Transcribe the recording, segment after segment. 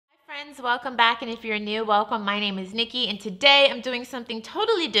Friends, welcome back, and if you're new, welcome. My name is Nikki, and today I'm doing something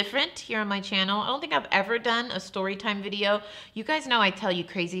totally different here on my channel. I don't think I've ever done a story time video. You guys know I tell you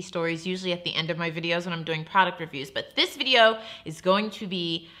crazy stories usually at the end of my videos when I'm doing product reviews, but this video is going to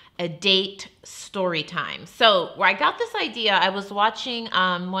be a date story time. So where I got this idea, I was watching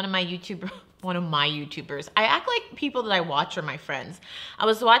one of my YouTubers. I act like people that I watch are my friends. I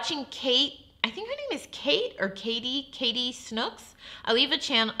was watching Kate. I think her name is Kate or Katie Snooks. I'll leave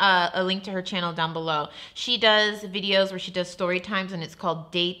a link to her channel down below. She does videos where she does story times, and it's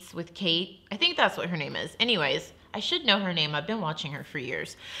called Dates with Kate. I think that's what her name is. Anyways, I should know her name. I've been watching her for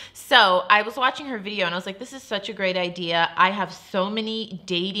years. So I was watching her video and I was like, this is such a great idea. I have so many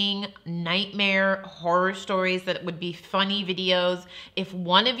dating nightmare horror stories that would be funny videos. If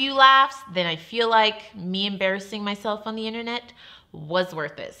one of you laughs, then I feel like me embarrassing myself on the internet was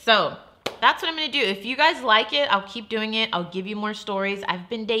worth it. So that's what I'm gonna do. If you guys like it, I'll keep doing it. I'll give you more stories. I've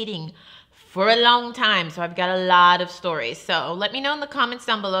been dating for a long time, so I've got a lot of stories. So let me know in the comments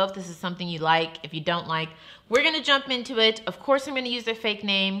down below if this is something you like. If you don't like, we're gonna jump into it. Of course, I'm gonna use a fake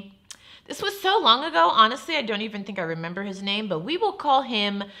name. This was so long ago, honestly, I don't even think I remember his name, but we will call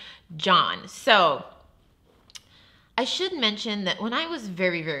him John. So I should mention that when I was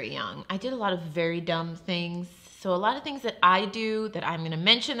very, very young, I did a lot of very dumb things. So a lot of things that I do that I'm gonna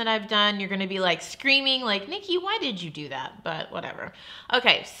mention that I've done, you're gonna be like screaming like, Nikki, why did you do that? But whatever.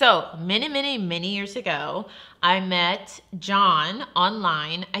 Okay, so many years ago, I met John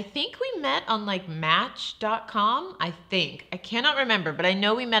online. I think we met on like Match.com, I think. I cannot remember, but I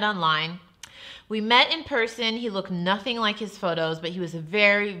know we met online. We met in person. He looked nothing like his photos, but he was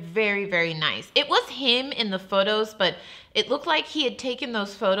very, very nice. It was him in the photos, but it looked like he had taken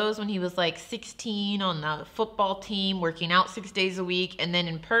those photos when he was like 16 on the football team, working out 6 days a week, and then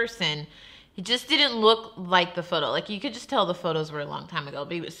in person, he just didn't look like the photo. Like, you could just tell the photos were a long time ago,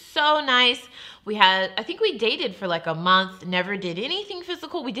 but he was so nice. I think we dated for like a month, never did anything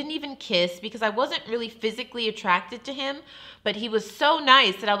physical. We didn't even kiss because I wasn't really physically attracted to him, but he was so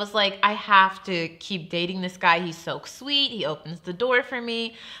nice that I was like, I have to keep dating this guy. He's so sweet. He opens the door for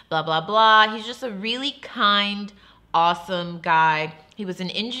me, blah, blah, blah. He's just a really kind, awesome guy. He was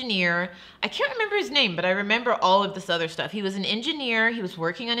an engineer. I can't remember his name, but I remember all of this other stuff. He was an engineer. He was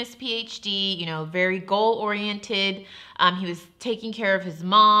working on his PhD, you know, very goal-oriented. He was taking care of his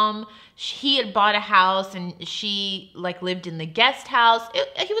mom. He had bought a house and she like lived in the guest house.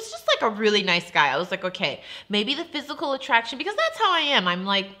 He was just like a really nice guy. I was like, okay, maybe the physical attraction, because that's how I am. I'm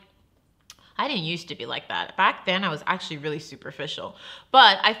like, I didn't used to be like that. Back then, I was actually really superficial.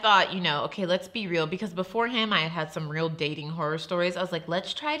 But I thought, you know, okay, let's be real. Because before him, I had some real dating horror stories. I was like,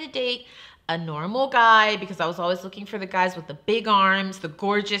 let's try to date a normal guy, because I was always looking for the guys with the big arms, the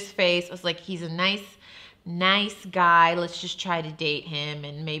gorgeous face. I was like, he's a nice guy. Let's just try to date him,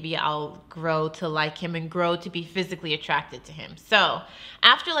 and maybe I'll grow to like him and grow to be physically attracted to him. So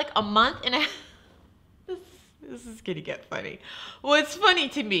after like a month and a half, this is gonna get funny. Well, it's funny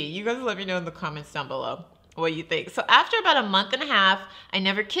to me. You guys let me know in the comments down below what you think. So after about a month and a half, I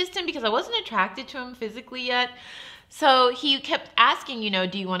never kissed him because I wasn't attracted to him physically yet. So he kept asking, you know,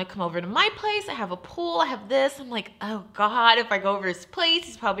 do you want to come over to my place? I have a pool, I have this. I'm like, oh God, if I go over his place,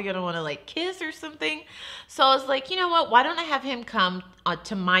 he's probably gonna want to like kiss or something. So I was like, you know what? Why don't I have him come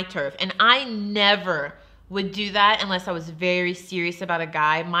to my turf? And I never would do that unless I was very serious about a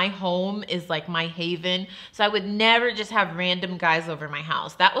guy. My home is like my haven. So I would never just have random guys over my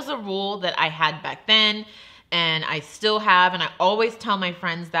house. That was a rule that I had back then, and I still have, and I always tell my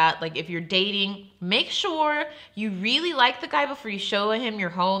friends that, like, if you're dating, make sure you really like the guy before you show him your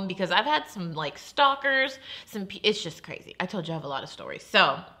home, because I've had some like stalkers, it's just crazy. I told you I have a lot of stories.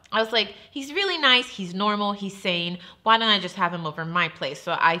 So I was like, he's really nice, he's normal, he's sane. Why don't I just have him over my place?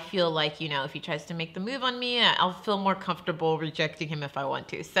 So I feel like, you know, if he tries to make the move on me, I'll feel more comfortable rejecting him if I want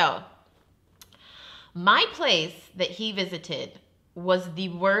to. So my place that he visited was the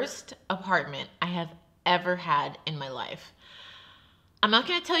worst apartment I have ever had in my life. I'm not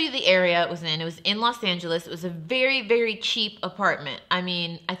going to tell you the area it was in. It was in Los Angeles. It was a very cheap apartment. I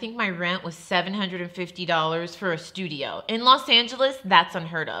mean, I think my rent was $750 for a studio. In Los Angeles, that's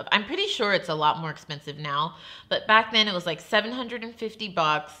unheard of. I'm pretty sure it's a lot more expensive now, but back then it was like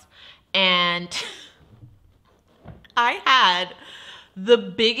 $750, and I had the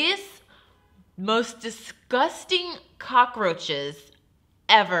biggest, most disgusting cockroaches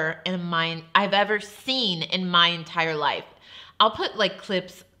I've ever seen in my entire life. I'll put like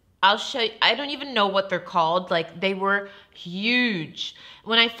clips. I'll show you. I don't even know what they're called. Like, they were huge.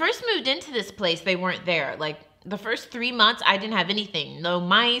 When I first moved into this place, they weren't there. Like, the first 3 months, I didn't have anything. No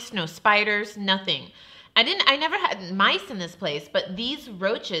mice, no spiders, nothing. I never had mice in this place, but these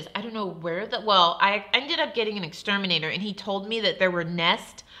roaches, I don't know where well, I ended up getting an exterminator, and he told me that there were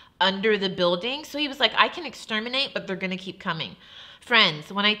nests under the building. So he was like, I can exterminate, but they're gonna keep coming.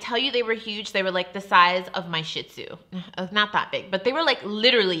 Friends, when I tell you they were huge, they were like the size of my Shih Tzu. Not that big, but they were like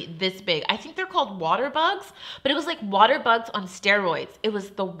literally this big. I think they're called water bugs, but it was like water bugs on steroids. It was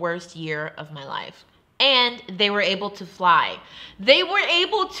the worst year of my life. And they were able to fly. They were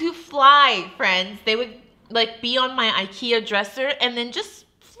able to fly, friends. They would like be on my IKEA dresser and then just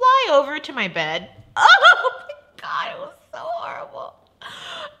fly over to my bed. Oh my God, it was so horrible.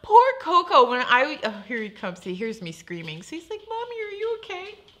 Poor Coco, when oh, here he comes. See, here's me screaming. So he's like, Mommy, are you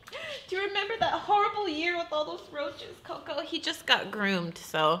okay? Do you remember that horrible year with all those roaches, Coco? He just got groomed,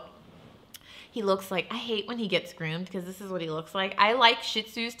 so he looks like, I hate when he gets groomed because this is what he looks like. I like Shih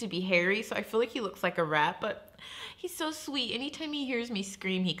Tzus to be hairy, so I feel like he looks like a rat, but he's so sweet. Anytime he hears me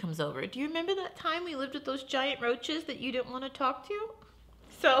scream, he comes over. Do you remember that time we lived with those giant roaches that you didn't want to talk to?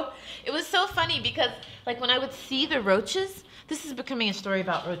 So it was so funny because like when I would see the roaches, this is becoming a story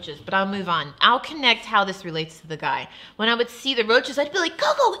about roaches, but I'll move on. I'll connect how this relates to the guy. When I would see the roaches, I'd be like,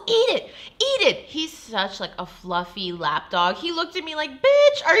 Coco, eat it, eat it. He's such like a fluffy lap dog. He looked at me like,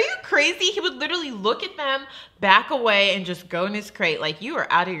 bitch, are you crazy? He would literally look at them, back away, and just go in his crate like you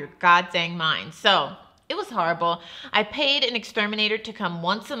are out of your goddamn mind. So it was horrible. I paid an exterminator to come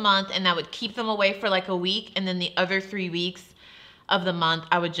once a month, and that would keep them away for like a week, and then the other 3 weeks of the month,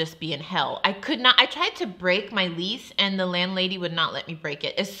 I would just be in hell. I tried to break my lease and the landlady would not let me break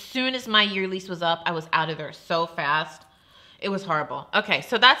it. As soon as my year lease was up, I was out of there so fast. It was horrible. Okay,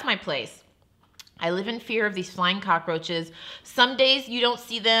 so that's my place. I live in fear of these flying cockroaches. Some days you don't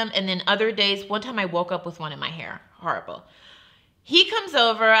see them, and then other days, one time I woke up with one in my hair. Horrible. He comes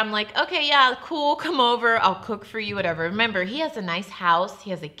over, I'm like, okay, yeah, cool, come over, I'll cook for you, whatever. Remember, he has a nice house, he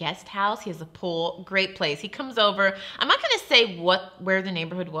has a guest house, he has a pool, great place. He comes over. I'm not gonna say where the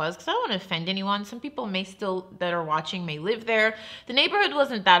neighborhood was, because I don't wanna offend anyone. Some people that are watching may live there. The neighborhood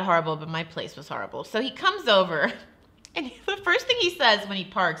wasn't that horrible, but my place was horrible. So he comes over, and the first thing he says when he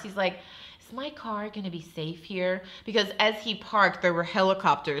parks, he's like, is my car gonna be safe here? Because as he parked, there were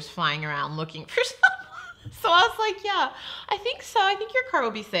helicopters flying around looking for someone. So I was like, yeah, I think so. I think your car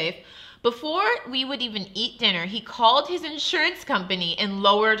will be safe. Before we would even eat dinner, he called his insurance company and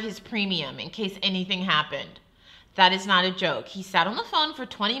lowered his premium in case anything happened. That is not a joke. He sat on the phone for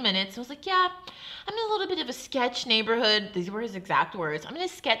 20 minutes. I was like, yeah, I'm in a little bit of a sketch neighborhood. These were his exact words. I'm in a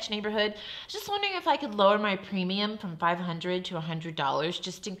sketch neighborhood. Just wondering if I could lower my premium from $500 to $100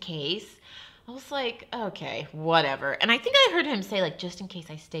 just in case. I was like, okay, whatever. And I think I heard him say, like, just in case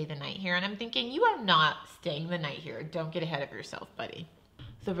I stay the night here. And I'm thinking, you are not staying the night here. Don't get ahead of yourself, buddy.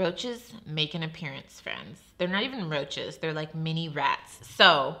 The roaches make an appearance, friends. They're not even roaches. They're like mini rats.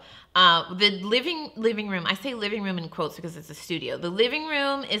 So the living room, I say living room in quotes because it's a studio. The living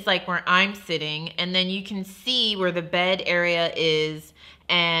room is like where I'm sitting, and then you can see where the bed area is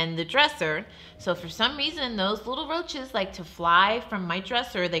and the dresser. So for some reason, those little roaches like to fly from my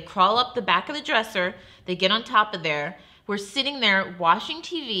dresser. They crawl up the back of the dresser. They get on top of there. We're sitting there watching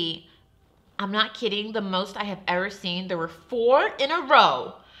TV. I'm not kidding. The most I have ever seen, there were 4 in a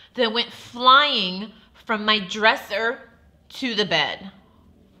row that went flying from my dresser to the bed.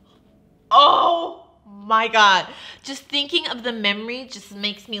 Oh my God. Just thinking of the memory just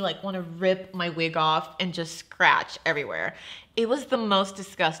makes me like want to rip my wig off and just scratch everywhere. It was the most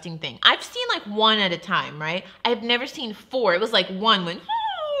disgusting thing. I've seen like 1 at a time, right? I've never seen 4. It was like 1 went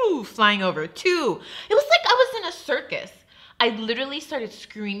whoo, flying over. 2. It was like I was in a circus. I literally started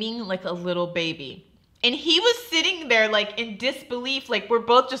screaming like a little baby. And he was sitting there like in disbelief, like we're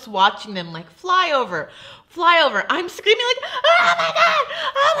both just watching them like fly over, fly over. I'm screaming like, oh my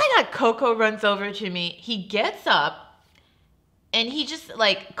God, oh my God. Coco runs over to me. He gets up and he just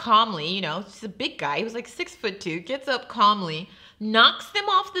like calmly, you know, he's a big guy. He was like 6'2", gets up calmly, knocks them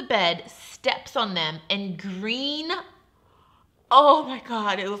off the bed, steps on them, and green, oh my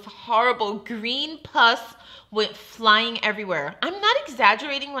God, it was horrible. Green pus went flying everywhere. I'm not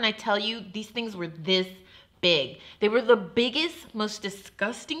exaggerating when I tell you these things were this big. They were the biggest, most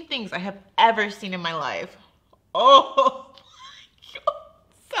disgusting things I have ever seen in my life. Oh my God.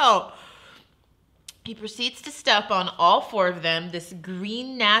 So he proceeds to step on all 4 of them. This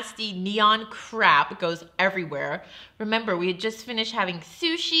green, nasty neon crap goes everywhere. Remember, we had just finished having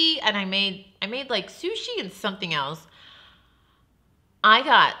sushi, and I made like sushi and something else. I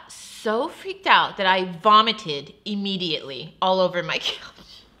got so freaked out that I vomited immediately all over my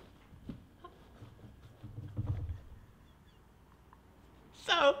couch.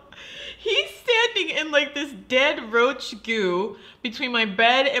 So he's standing in like this dead roach goo between my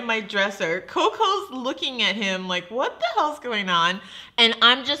bed and my dresser. Coco's looking at him like, what the hell's going on? And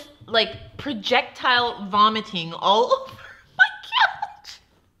I'm just like projectile vomiting all over my couch.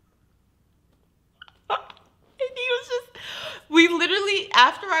 And he was just, we literally,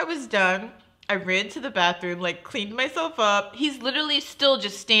 after I was done, I ran to the bathroom, like cleaned myself up. He's literally still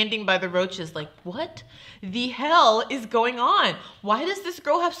just standing by the roaches like, what the hell is going on? Why does this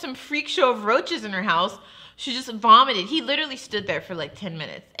girl have some freak show of roaches in her house? She just vomited. He literally stood there for like 10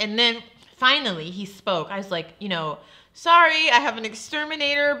 minutes. And then finally he spoke. I was like, you know, sorry, I have an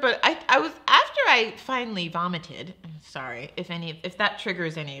exterminator, but I was, after I finally vomited, sorry if that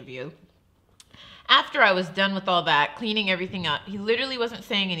triggers any of you. After I was done with all that, cleaning everything up, he literally wasn't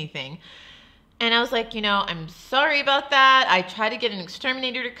saying anything. And I was like, you know, I'm sorry about that. I tried to get an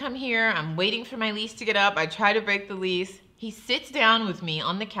exterminator to come here. I'm waiting for my lease to get up. I try to break the lease. He sits down with me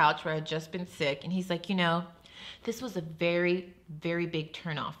on the couch where I'd just been sick. And he's like, you know, this was a very, very big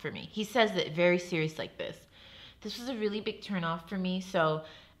turnoff for me. He says it very serious like this. This was a really big turnoff for me. So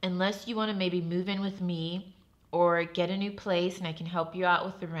unless you want to maybe move in with me or get a new place and I can help you out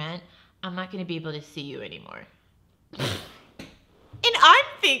with the rent, I'm not going to be able to see you anymore. And I'm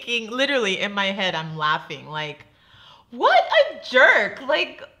thinking, literally in my head, I'm laughing like, what a jerk.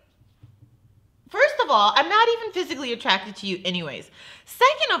 Like, first of all, I'm not even physically attracted to you anyways.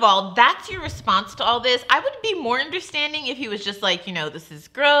 Second of all, that's your response to all this. I would be more understanding if he was just like, you know, this is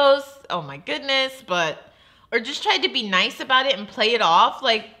gross. Oh my goodness. Or just tried to be nice about it and play it off.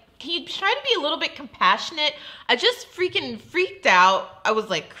 Like, can you try to be a little bit compassionate? I just freaking freaked out. I was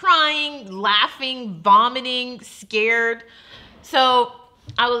like crying, laughing, vomiting, scared. So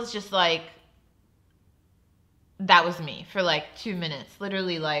I was just like, that was me for like 2 minutes,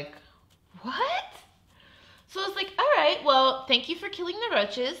 literally like, what? So I was like, all right, well, thank you for killing the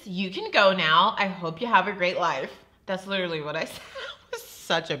roaches. You can go now. I hope you have a great life. That's literally what I said. I was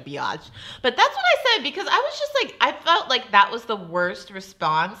such a biatch. But that's what I said because I was just like, I felt like that was the worst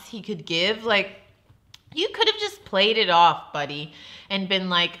response he could give. Like, you could have just played it off, buddy, and been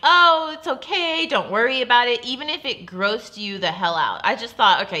like, oh, it's okay, don't worry about it, even if it grossed you the hell out. I just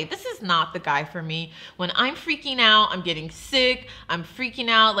thought, okay, this is not the guy for me. When I'm freaking out, I'm getting sick, I'm freaking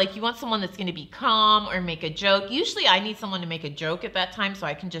out, like you want someone that's gonna be calm or make a joke. Usually I need someone to make a joke at that time so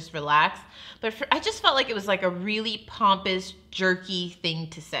I can just relax. But I just felt like it was like a really pompous, jerky thing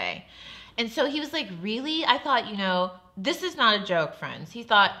to say. And so he was like, really? I thought, you know, this is not a joke, friends. He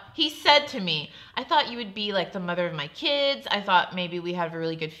said to me, I thought you would be like the mother of my kids. I thought maybe we have a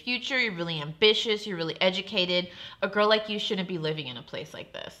really good future. You're really ambitious. You're really educated. A girl like you shouldn't be living in a place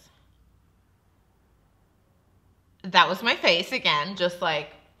like this. That was my face again, just like,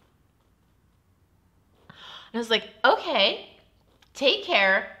 and I was like, okay, take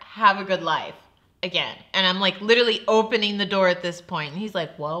care. Have a good life. Again. And I'm like literally opening the door at this point. And he's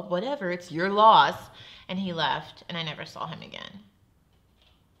like, well, whatever. It's your loss. And he left, and I never saw him again.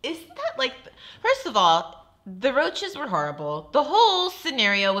 Isn't that like, first of all, the roaches were horrible. The whole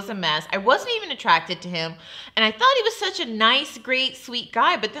scenario was a mess. I wasn't even attracted to him, and I thought he was such a nice, great, sweet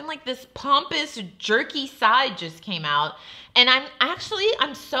guy, but then like this pompous, jerky side just came out. And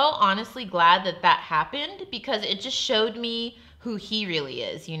I'm so honestly glad that that happened because it just showed me who he really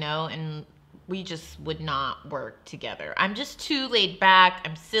is, you know, and we just would not work together. I'm just too laid back.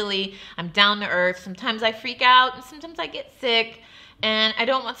 I'm silly. I'm down to earth. Sometimes I freak out and sometimes I get sick. And I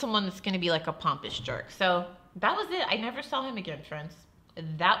don't want someone that's going to be like a pompous jerk. So that was it. I never saw him again, friends.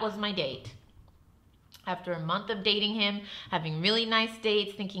 That was my date. After a month of dating him, having really nice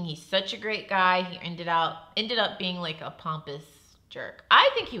dates, thinking he's such a great guy, he ended up being like a pompous jerk. I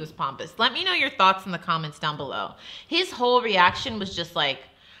think he was pompous. Let me know your thoughts in the comments down below. His whole reaction was just like,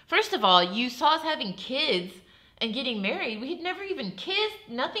 first of all, you saw us having kids and getting married. We had never even kissed,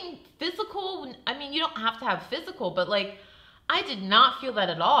 nothing physical. I mean, you don't have to have physical, but like, I did not feel that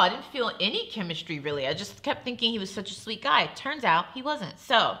at all. I didn't feel any chemistry really. I just kept thinking he was such a sweet guy. Turns out he wasn't.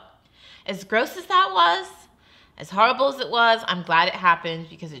 So, as gross as that was, as horrible as it was, I'm glad it happened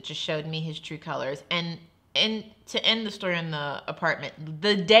because it just showed me his true colors. And to end the story in the apartment,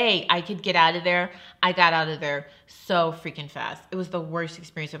 the day I could get out of there, I got out of there so freaking fast. It was the worst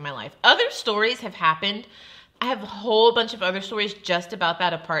experience of my life. Other stories have happened. I have a whole bunch of other stories just about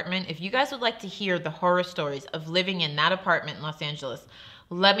that apartment. If you guys would like to hear the horror stories of living in that apartment in Los Angeles,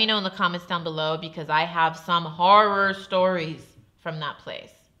 let me know in the comments down below because I have some horror stories from that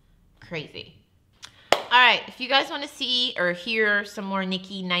place. Crazy. All right, if you guys want to see or hear some more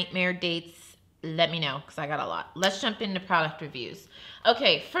Nikki nightmare dates let me know because I got a lot. Let's jump into product reviews.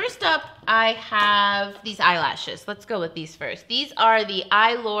 Okay, first up, I have these eyelashes. Let's go with these first. These are the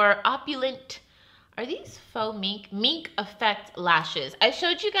Eyelure Opulent. Are these faux mink effect lashes? I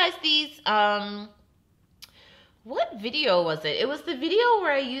showed you guys these. What video was it? It was the video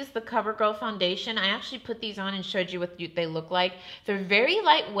where I used the CoverGirl foundation. I actually put these on and showed you what they look like. They're very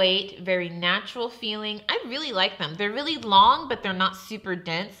lightweight, very natural feeling. I really like them. They're really long, but they're not super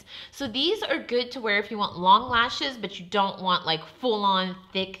dense. So these are good to wear if you want long lashes, but you don't want like full-on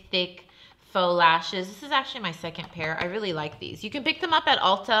thick faux lashes. This is actually my second pair. I really like these. You can pick them up at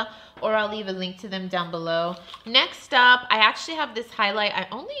Ulta, or I'll leave a link to them down below. Next up, I actually have this highlight. I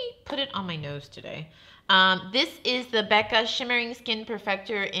only put it on my nose today. This is the Becca Shimmering Skin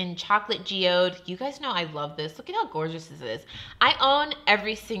Perfector in Chocolate Geode. You guys know I love this. Look at how gorgeous this is. I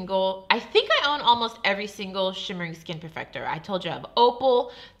think I own almost every single Shimmering Skin Perfector. I told you I have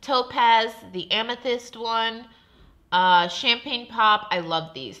Opal, Topaz, the Amethyst one, Champagne Pop. I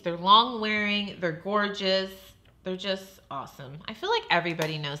love these. They're long wearing, they're gorgeous. They're just awesome. I feel like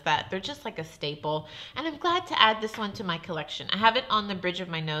everybody knows that. They're just like a staple. And I'm glad to add this one to my collection. I have it on the bridge of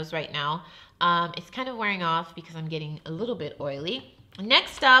my nose right now. It's kind of wearing off because I'm getting a little bit oily.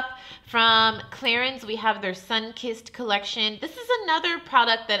 Next up, from Clarins, we have their Sun-Kissed collection. This is another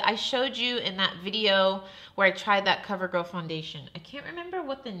product that I showed you in that video where I tried that CoverGirl foundation. I can't remember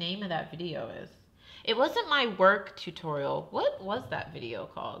what the name of that video is. It wasn't my work tutorial. What was that video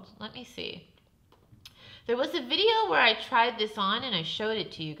called? Let me see. There was a video where I tried this on and I showed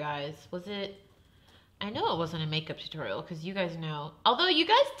it to you guys. Was it? I know it wasn't a makeup tutorial because you guys know. Although you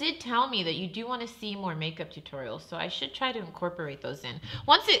guys did tell me that you do want to see more makeup tutorials, so I should try to incorporate those in.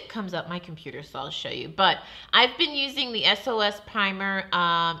 Once it comes up my computer, so I'll show you. But I've been using the SOS primer,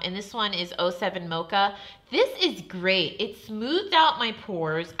 and this one is 07 Mocha. This is great. It smoothed out my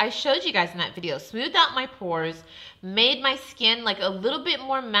pores. I showed you guys in that video. Smoothed out my pores, made my skin like a little bit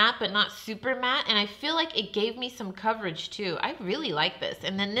more matte, but not super matte. And I feel like it gave me some coverage too. I really like this.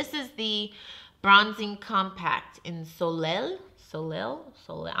 And then this is the Bronzing Compact in Soleil.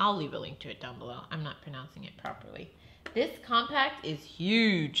 I'll leave a link to it down below. I'm not pronouncing it properly. This compact is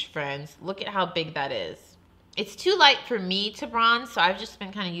huge, friends. Look at how big that is. It's too light for me to bronze, so I've just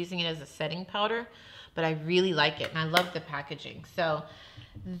been kind of using it as a setting powder. But I really like it, and I love the packaging. So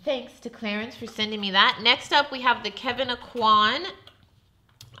thanks to Clarins for sending me that. Next up, we have the Kevyn Aucoin.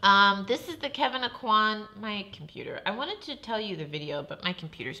 This is the Kevyn Aucoin. My computer. I wanted to tell you the video, but my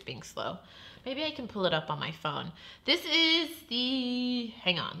computer's being slow. Maybe I can pull it up on my phone. This is the...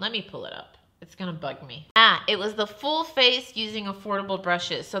 Hang on, let me pull it up. It's gonna bug me. It was the full face using affordable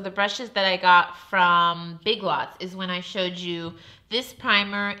brushes. So the brushes that I got from Big Lots is when I showed you this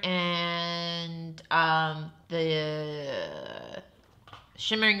primer and the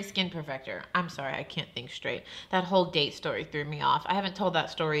Shimmering Skin Perfector. I'm sorry, I can't think straight. That whole date story threw me off. I haven't told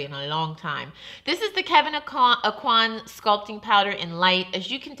that story in a long time. This is the Kevyn Aucoin Sculpting Powder in Light. As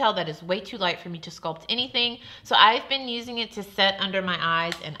you can tell, that is way too light for me to sculpt anything. So I've been using it to set under my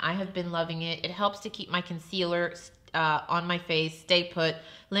eyes, and I have been loving it. It helps to keep my concealer on my face, stay put,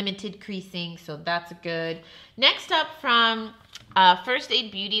 limited creasing, so that's good. Next up from First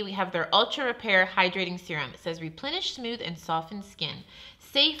Aid Beauty, we have their Ultra Repair Hydrating Serum. It says replenish, smooth, and soften skin.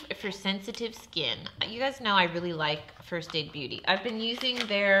 Safe for sensitive skin. You guys know I really like First Aid Beauty. I've been using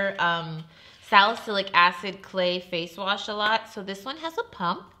their salicylic acid clay face wash a lot. So this one has a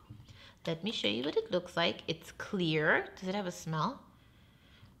pump. Let me show you what it looks like. It's clear. Does it have a smell?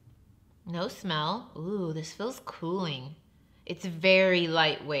 No smell. Ooh, this feels cooling. It's very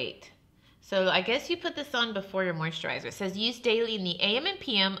lightweight. So I guess you put this on before your moisturizer. It says use daily in the AM and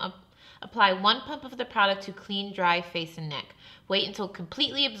PM. Apply 1 pump of the product to clean, dry face and neck. Wait until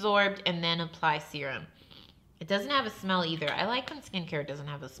completely absorbed and then apply serum. It doesn't have a smell either. I like when skincare doesn't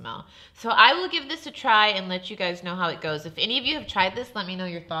have a smell. So I will give this a try and let you guys know how it goes. If any of you have tried this, let me know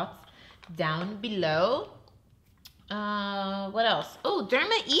your thoughts down below. What else? Oh,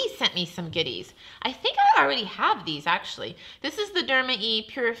 Derma E sent me some goodies. I think I already have these actually. This is the Derma E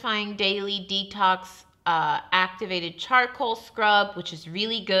Purifying Daily Detox Activated Charcoal Scrub, which is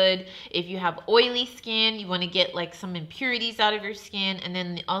really good if you have oily skin, you want to get like some impurities out of your skin. And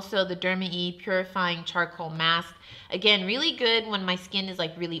then also the Derma E Purifying Charcoal Mask. Again, really good when my skin is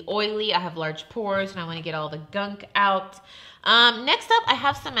like really oily. I have large pores and I want to get all the gunk out. Next up, I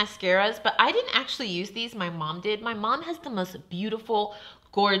have some mascaras, but I didn't actually use these. My mom did. My mom has the most beautiful,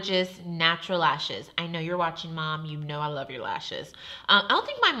 gorgeous, natural lashes. I know you're watching, Mom. You know I love your lashes. I don't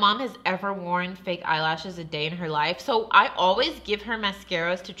think my mom has ever worn fake eyelashes a day in her life, so I always give her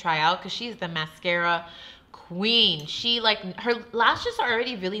mascaras to try out because she's the mascara queen. She like, her lashes are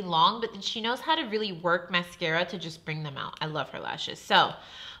already really long, but then she knows how to really work mascara to just bring them out. I love her lashes. So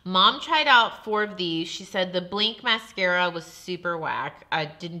Mom tried out 4 of these. She said the Blink mascara was super whack. I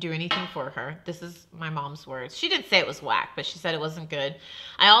didn't do anything for her. This is my mom's words. She didn't say it was whack, but she said it wasn't good.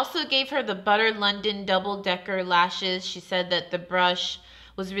 I also gave her the Butter London Double Decker lashes. She said that the brush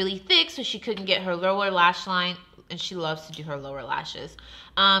was really thick, so she couldn't get her lower lash line, and she loves to do her lower lashes.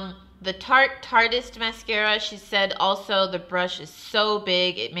 The Tarte Tartist mascara, she said also the brush is so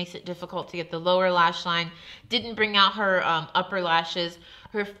big, it makes it difficult to get the lower lash line. Didn't bring out her upper lashes.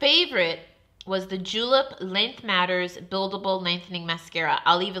 Her favorite was the Julep Length Matters Buildable Lengthening Mascara.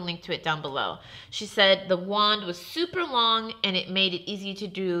 I'll leave a link to it down below. She said the wand was super long and it made it easy to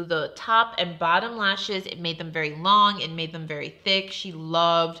do the top and bottom lashes. It made them very long. It made them very thick. She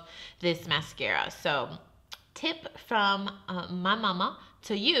loved this mascara. So tip from my mama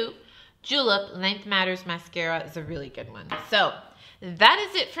to you, Julep Length Matters Mascara is a really good one. So that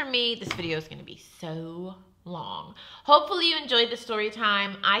is it for me. This video is going to be so long. Hopefully you enjoyed the story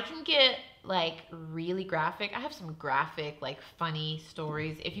time. I can get like really graphic. I have some graphic, like funny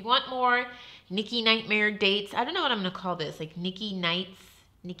stories. If you want more Nikki Nightmare dates, I don't know what I'm gonna call this, like Nikki Nights,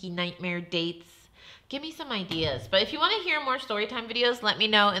 Nikki Nightmare dates. Give me some ideas. But if you want to hear more storytime videos, let me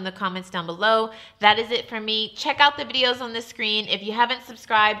know in the comments down below. That is it for me. Check out the videos on the screen. If you haven't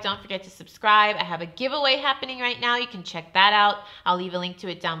subscribed, don't forget to subscribe. I have a giveaway happening right now. You can check that out. I'll leave a link to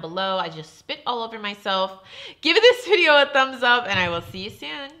it down below. I just spit all over myself. Give this video a thumbs up, and I will see you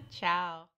soon. Ciao.